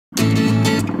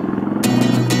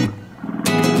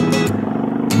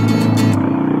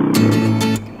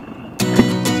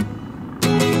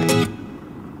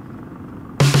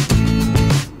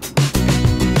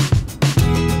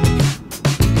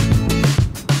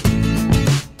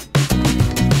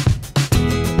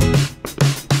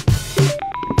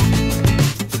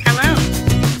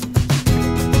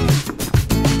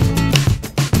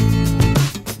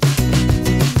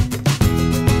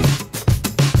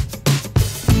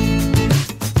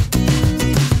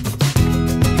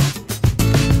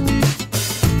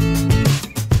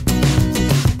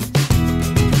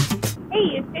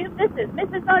This is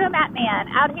Mrs. Motomattman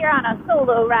out here on a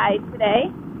solo ride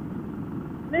today.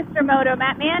 Mr.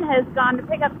 Motomattman has gone to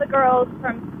pick up the girls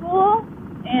from school,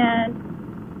 and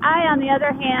I, on the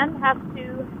other hand, have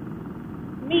to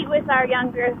meet with our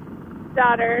younger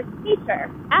daughter's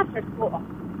teacher after school.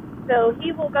 So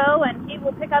he will go and he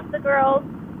will pick up the girls,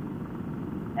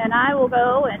 and I will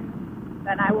go and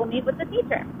then I will meet with the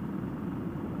teacher.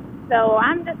 So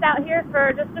I'm just out here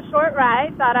for just a short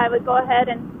ride. Thought I would go ahead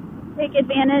and take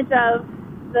advantage of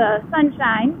the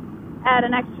sunshine, add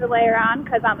an extra layer on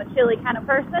because I'm a chilly kind of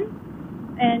person,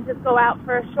 and just go out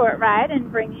for a short ride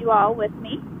and bring you all with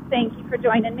me. Thank you for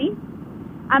joining me.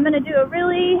 I'm going to do a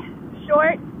really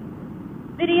short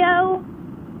video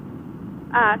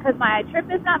because my trip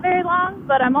is not very long,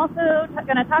 but I'm also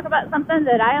going to talk about something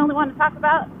that I only want to talk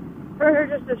about for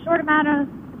just a short amount of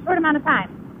time.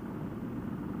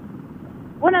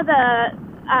 One of the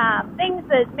things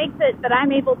that makes it that I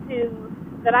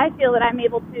feel that I'm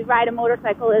able to ride a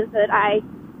motorcycle is that I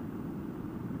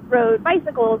rode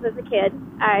bicycles as a kid.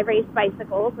 I raced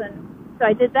bicycles, and so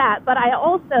I did that. But I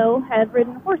also have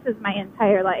ridden horses my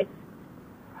entire life.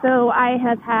 So I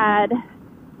have had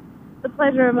the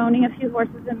pleasure of owning a few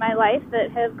horses in my life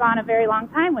that have gone a very long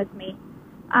time with me.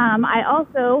 I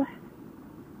also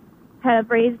have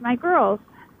raised my girls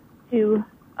to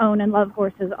own and love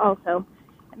horses also.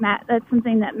 That's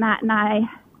something that Matt and I,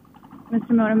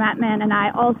 Mr. Motomattman and I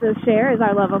also share, is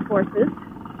our love of horses.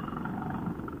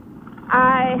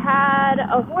 I had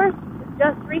a horse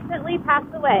just recently pass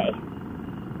away,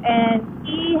 and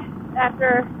he,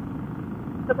 after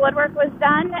the blood work was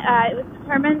done, it was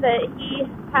determined that he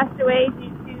passed away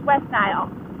due to West Nile.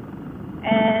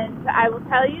 And I will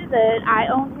tell you that I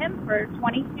owned him for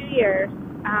 22 years.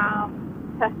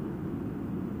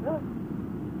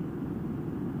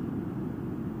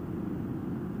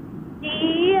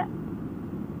 He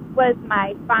was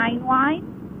my fine wine.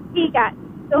 He got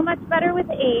so much better with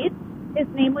age. His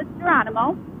name was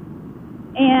Geronimo,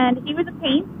 and he was a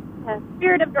paint.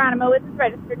 Spirit of Geronimo is his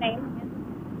registered name.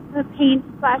 A paint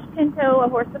 / Pinto, a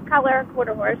horse of color,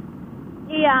 quarter horse.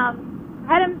 He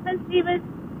had him since he was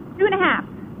 2.5.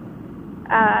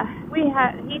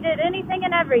 He did anything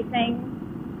and everything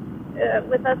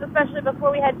with us, especially before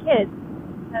we had kids.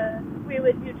 We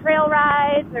would do trail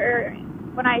rides, or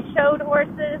when I showed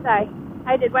horses, I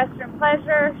did Western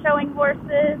pleasure showing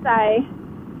horses. I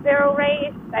barrel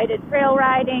raced. I did trail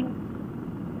riding.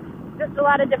 Just a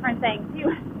lot of different things. He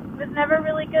was never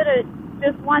really good at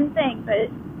just one thing, but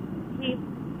he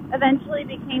eventually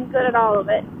became good at all of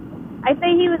it. I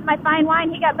say he was my fine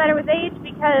wine. He got better with age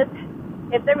because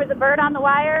if there was a bird on the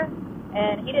wire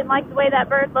and he didn't like the way that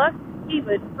bird looked, he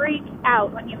would freak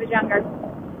out when he was younger.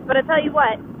 But I tell you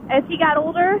what, as he got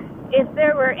older, if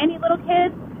there were any little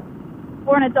kids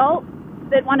or an adult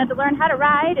that wanted to learn how to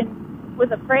ride and was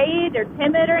afraid or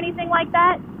timid or anything like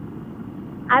that,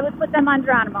 I would put them on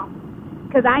Geronimo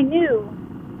because I knew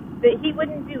that he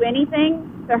wouldn't do anything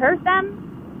to hurt them,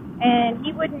 and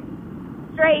he wouldn't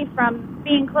stray from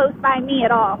being close by me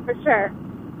at all, for sure.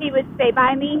 He would stay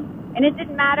by me, and it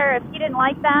didn't matter if he didn't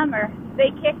like them or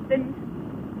they kicked and,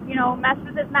 messed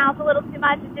with his mouth a little too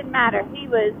much. It didn't matter. He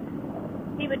would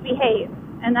behave.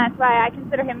 And that's why I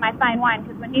consider him my fine wine,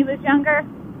 because when he was younger,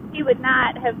 he would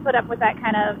not have put up with that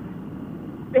kind of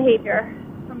behavior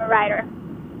from a rider.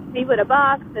 He would have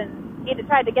boxed, and he'd have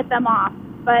tried to get them off.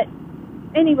 But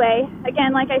anyway,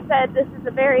 again, like I said, this is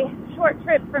a very short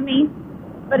trip for me,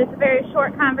 but it's a very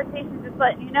short conversation, just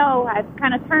letting you know I've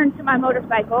kind of turned to my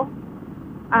motorcycle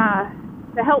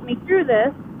to help me through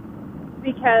this,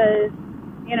 because,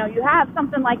 you have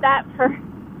something like that for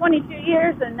 22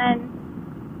 years, and then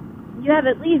you have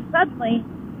it leave suddenly.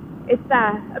 It's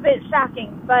a bit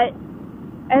shocking, but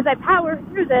as I power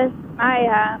through this,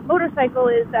 my motorcycle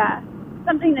is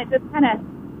something that just kind of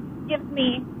gives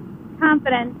me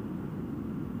confidence,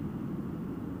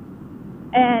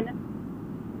 and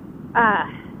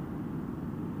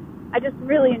I just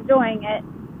really enjoying it,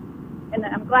 and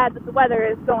I'm glad that the weather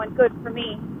is going good for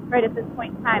me right at this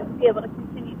point in time to be able to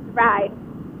continue to ride.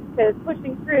 because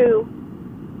pushing through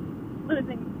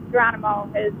losing Geronimo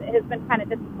has been kind of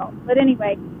difficult. But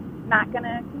anyway, I'm not going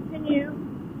to continue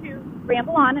to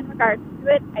ramble on in regards to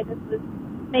it. I just was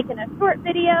making a short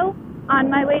video on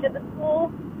my way to the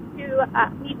school to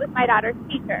meet with my daughter's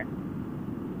teacher.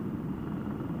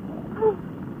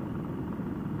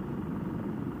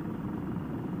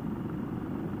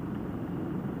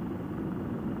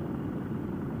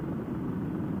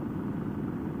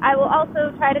 I will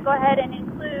also try to go ahead and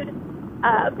include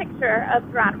a picture of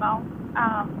Geronimo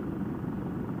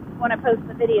when I post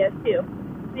the video too,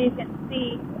 so you can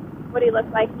see what he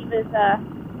looked like. He was a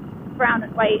brown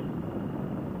and white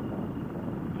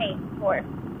paint horse.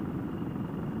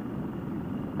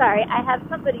 Sorry, I have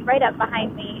somebody right up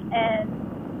behind me, and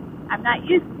I'm not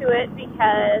used to it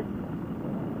because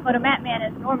Motomattman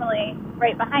is normally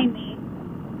right behind me,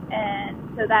 and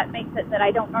so that makes it that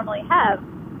I don't normally have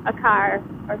a car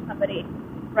or somebody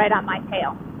right on my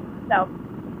tail. So,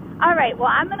 all right, well,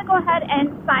 I'm going to go ahead and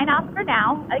sign off for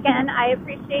now. Again, I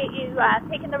appreciate you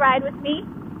taking the ride with me.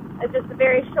 It's just a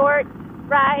very short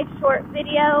ride, short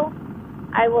video.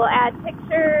 I will add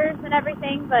pictures and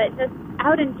everything, but just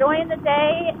out enjoying the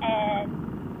day and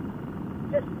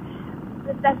just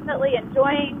definitely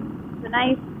enjoying the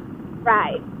nice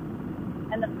ride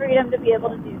and the freedom to be able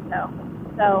to do so.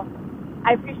 So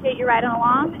I appreciate you riding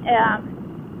along.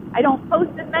 I don't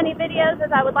post as many videos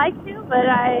as I would like to, but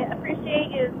I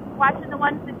appreciate you watching the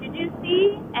ones that you do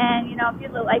see. And, you know, if you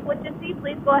like what you see,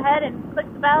 please go ahead and click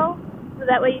the bell so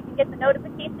that way you can get the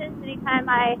notifications anytime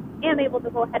I am able to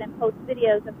go ahead and post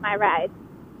videos of my rides.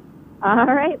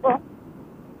 All right, well,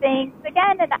 thanks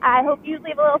again, and I hope you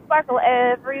leave a little sparkle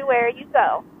everywhere you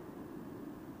go.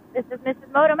 This is Mrs.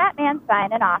 Motomattman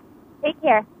signing off. Take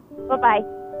care.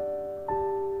 Bye-bye.